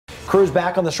Crews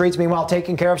back on the streets, meanwhile,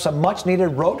 taking care of some much-needed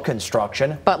road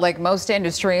construction. But like most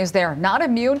industries, they're not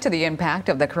immune to the impact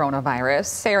of the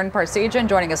coronavirus. Aaron Parsegian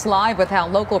joining us live with how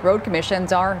local road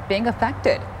commissions are being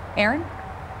affected. Aaron?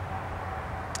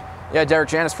 Yeah, Derek,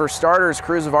 Janice, for starters,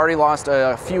 crews have already lost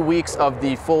a few weeks of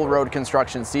the full road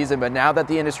construction season, but now that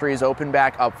the industry is opened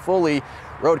back up fully,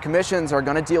 road commissions are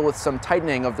going to deal with some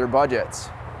tightening of their budgets.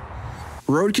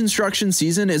 Road construction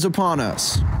season is upon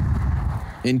us.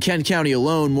 In Kent County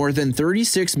alone, more than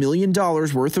 $36 million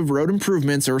worth of road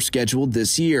improvements are scheduled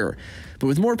this year. But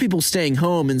with more people staying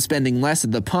home and spending less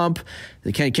at the pump,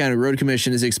 the Kent County Road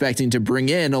Commission is expecting to bring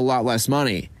in a lot less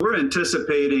money. We're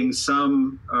anticipating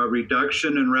some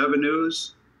reduction in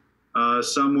revenues,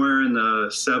 somewhere in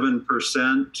the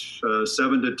 7%,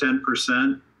 7 to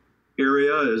 10%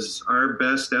 area is our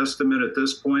best estimate at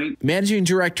this point. Managing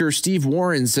Director Steve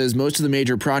Warren says most of the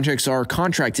major projects are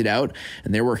contracted out,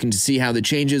 and they're working to see how the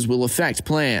changes will affect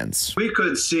plans. We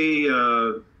could see,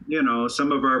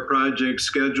 some of our project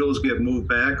schedules get moved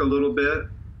back a little bit.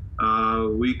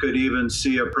 We could even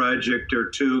see a project or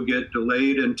two get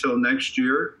delayed until next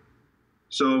year.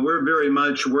 So we're very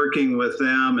much working with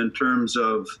them in terms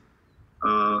of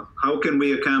how can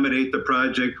we accommodate the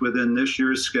project within this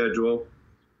year's schedule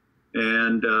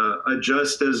and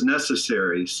adjust as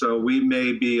necessary. So we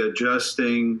may be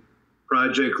adjusting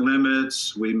project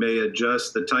limits, we may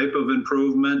adjust the type of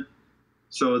improvement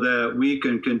so that we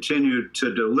can continue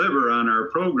to deliver on our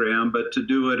program, but to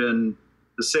do it in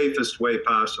the safest way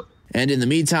possible. And in the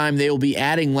meantime, they will be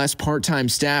adding less part-time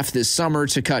staff this summer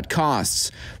to cut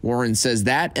costs. Warren says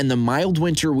that and the mild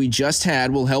winter we just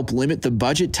had will help limit the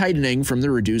budget tightening from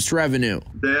the reduced revenue.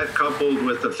 That coupled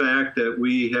with the fact that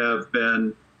we have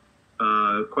been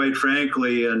quite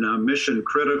frankly, in a mission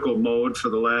critical mode for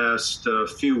the last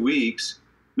few weeks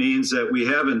means that we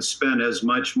haven't spent as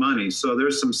much money. So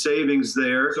there's some savings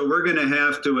there. So we're going to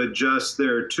have to adjust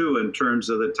there too in terms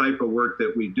of the type of work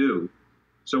that we do.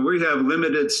 So we have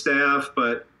limited staff,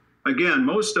 but again,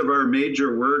 most of our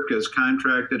major work is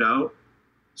contracted out.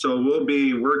 So we'll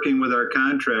be working with our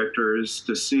contractors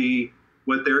to see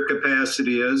what their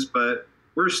capacity is, but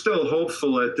we're still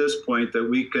hopeful at this point that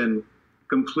we can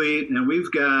complete, and we've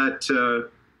got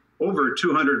over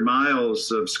 200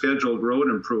 miles of scheduled road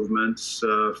improvements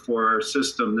for our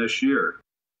system this year.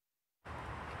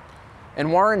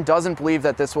 And Warren doesn't believe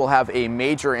that this will have a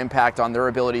major impact on their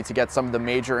ability to get some of the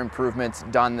major improvements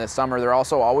done this summer. They're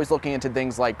also always looking into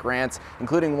things like grants,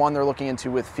 including one they're looking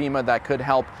into with FEMA that could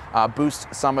help boost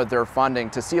some of their funding.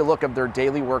 To see a look of their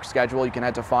daily work schedule, you can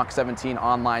head to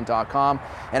fox17online.com.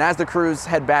 And as the crews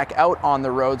head back out on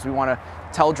the roads, we want to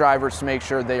tell drivers to make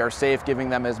sure they are safe, giving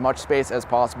them as much space as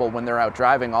possible when they're out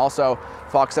driving. Also,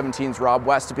 Fox 17's Rob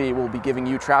Westaby will be giving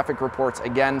you traffic reports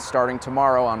again starting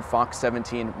tomorrow on Fox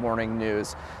 17 Morning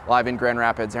News. Live in Grand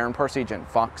Rapids, Aaron Parsegian,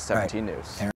 Fox 17 News.